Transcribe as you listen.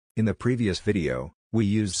In the previous video, we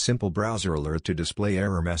used simple browser alert to display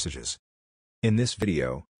error messages. In this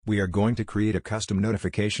video, we are going to create a custom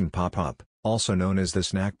notification pop-up, also known as the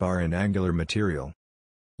Snackbar in Angular material.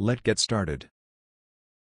 Let's get started.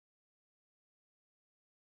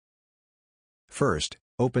 First,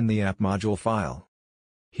 open the app module file.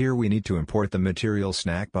 Here we need to import the material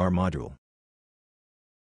Snackbar module.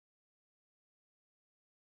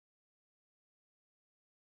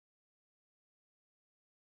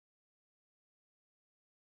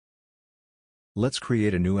 Let's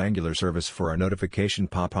create a new Angular service for our notification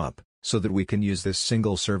pop-up, so that we can use this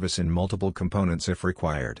single service in multiple components if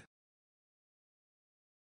required.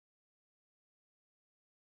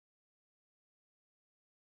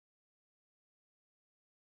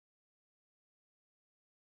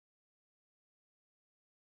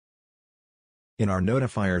 In our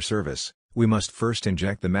notifier service, we must first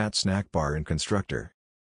inject the mat Snackbar in constructor.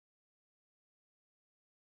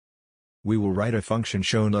 We will write a function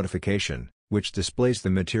showNotification, which displays the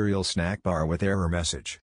material Snackbar with error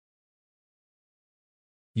message.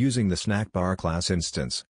 Using the Snackbar class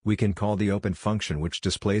instance, we can call the open function which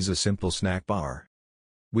displays a simple Snackbar.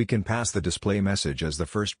 We can pass the display message as the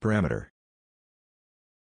first parameter.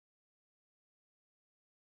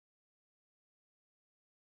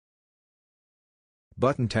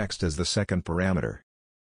 Button text as the second parameter.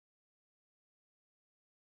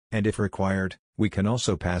 And if required, we can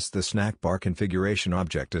also pass the Snackbar configuration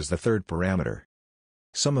object as the third parameter.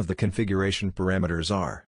 Some of the configuration parameters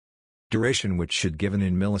are: duration, which should given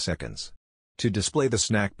in milliseconds. To display the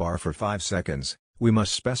Snackbar for 5 seconds, we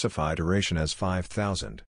must specify duration as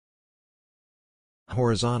 5000.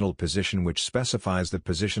 Horizontal position, which specifies the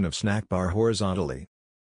position of Snackbar horizontally.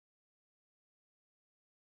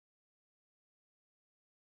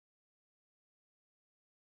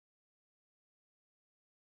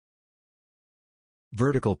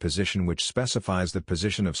 Vertical position, which specifies the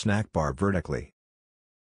position of Snackbar vertically.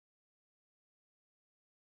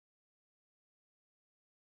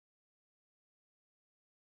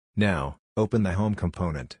 Now, open the home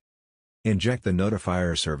component. Inject the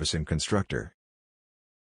notifier service in constructor.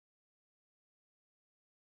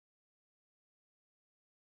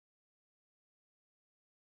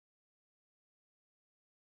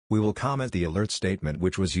 We will comment the alert statement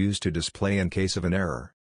which was used to display in case of an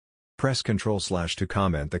error. Press Ctrl/ to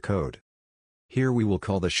comment the code. Here we will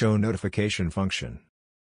call the showNotification function.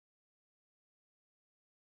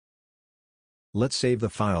 Let's save the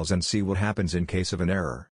files and see what happens in case of an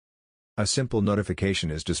error. A simple notification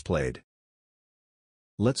is displayed.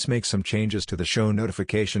 Let's make some changes to the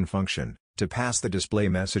showNotification function, to pass the display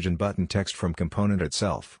message and button text from component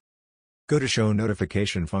itself. Go to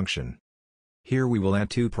showNotification function. Here we will add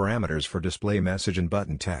 2 parameters for display message and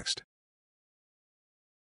button text.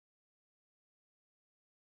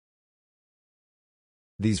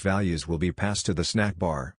 These values will be passed to the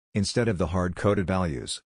Snackbar, instead of the hard-coded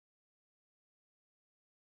values.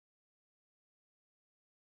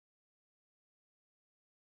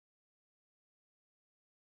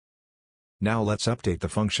 Now let's update the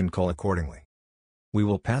function call accordingly. We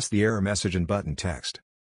will pass the error message and button text.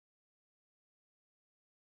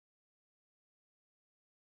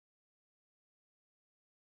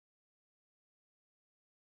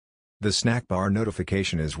 The Snackbar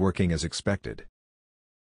notification is working as expected.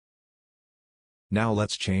 Now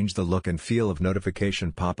let's change the look and feel of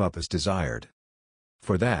notification pop-up as desired.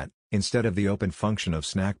 For that, instead of the open function of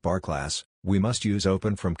Snackbar class, we must use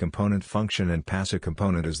open from component function and pass a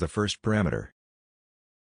component as the first parameter.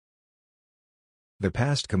 The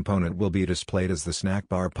passed component will be displayed as the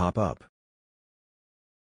Snackbar pop-up.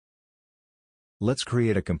 Let's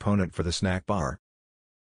create a component for the Snackbar.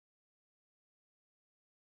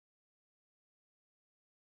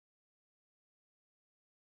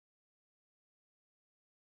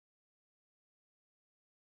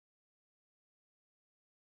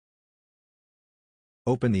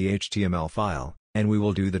 Open the HTML file, and we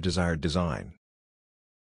will do the desired design.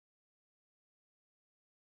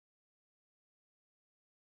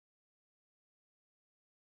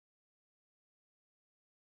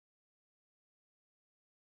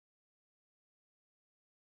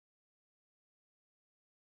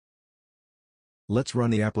 Let's run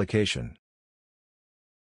the application.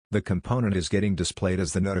 The component is getting displayed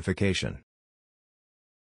as the notification.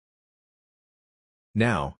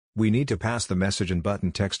 Now, we need to pass the message and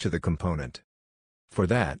button text to the component. For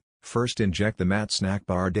that, first inject the mat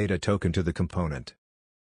Snackbar data token to the component.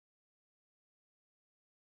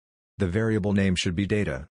 The variable name should be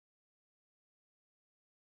data.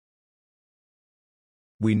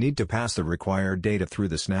 We need to pass the required data through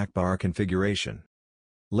the Snackbar configuration.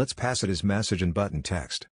 Let's pass it as message and button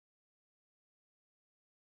text.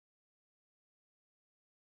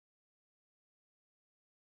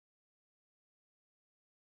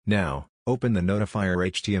 Now, open the notifier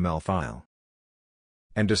HTML file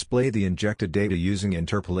and display the injected data using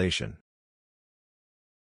interpolation.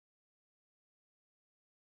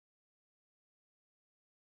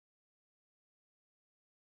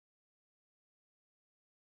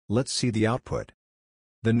 Let's see the output.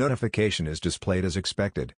 The notification is displayed as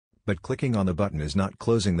expected, but clicking on the button is not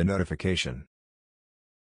closing the notification.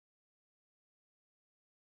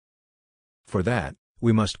 For that,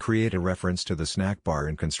 we must create a reference to the Snackbar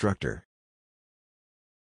in constructor.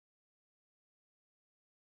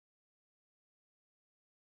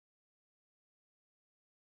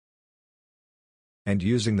 And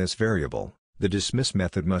using this variable, the dismiss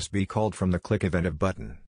method must be called from the click event of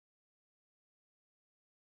button.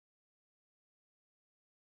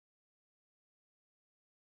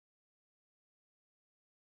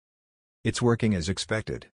 It's working as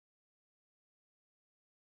expected.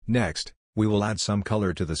 Next, we will add some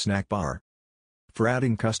color to the Snackbar. For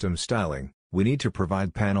adding custom styling, we need to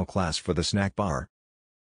provide panel class for the Snackbar.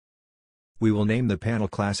 We will name the panel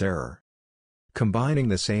class error. Combining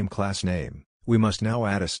the same class name, we must now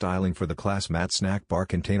add a styling for the class mat Snackbar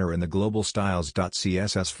container in the global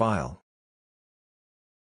styles.css file.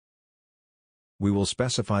 We will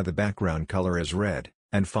specify the background color as red,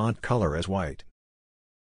 and font color as white.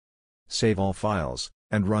 Save all files,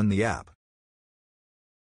 and run the app.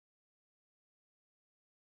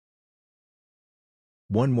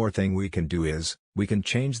 One more thing we can do is, we can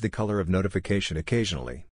change the color of notification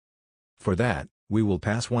occasionally. For that, we will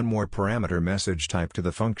pass one more parameter message type to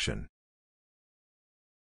the function,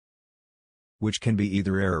 which can be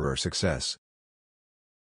either error or success.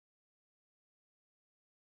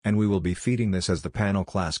 And we will be feeding this as the panel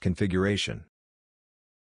class configuration.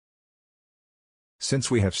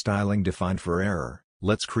 Since we have styling defined for error,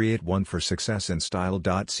 let's create one for success in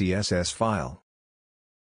style.css file.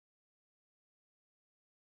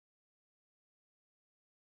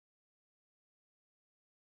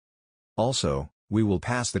 Also, we will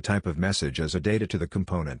pass the type of message as a data to the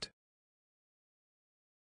component.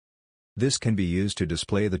 This can be used to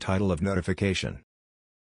display the title of notification.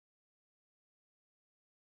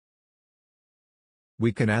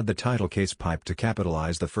 We can add the title case pipe to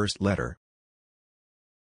capitalize the first letter.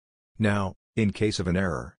 Now, in case of an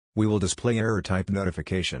error, we will display error type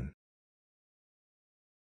notification.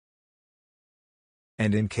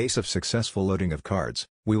 And in case of successful loading of cards,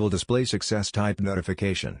 we will display success type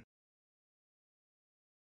notification.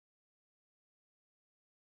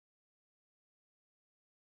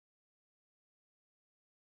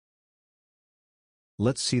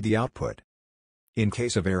 Let's see the output. In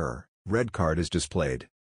case of error, red card is displayed.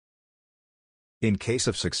 In case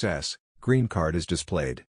of success, green card is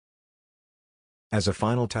displayed. As a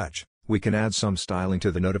final touch, we can add some styling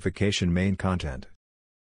to the notification main content.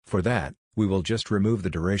 For that, we will just remove the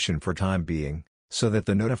duration for time being, so that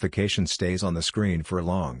the notification stays on the screen for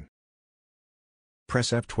long. Press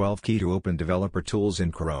F12 key to open Developer Tools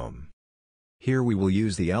in Chrome. Here we will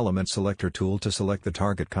use the Element Selector tool to select the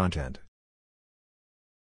target content.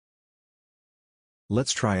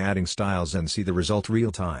 Let's try adding styles and see the result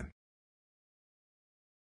real time.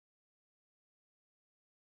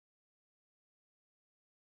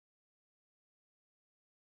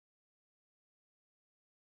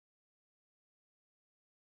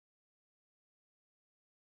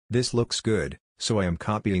 This looks good, so I am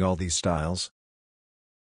copying all these styles.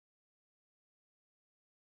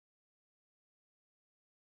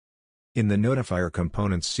 In the notifier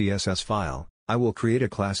components CSS file, I will create a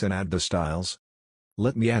class and add the styles.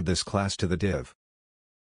 Let me add this class to the div.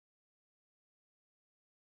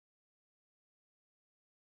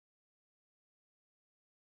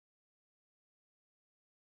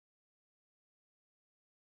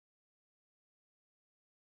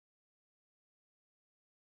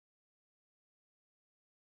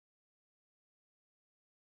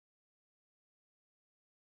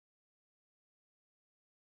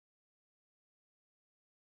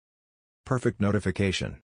 Perfect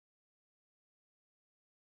notification.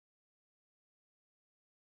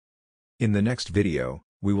 In the next video,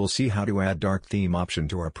 we will see how to add dark theme option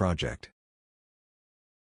to our project.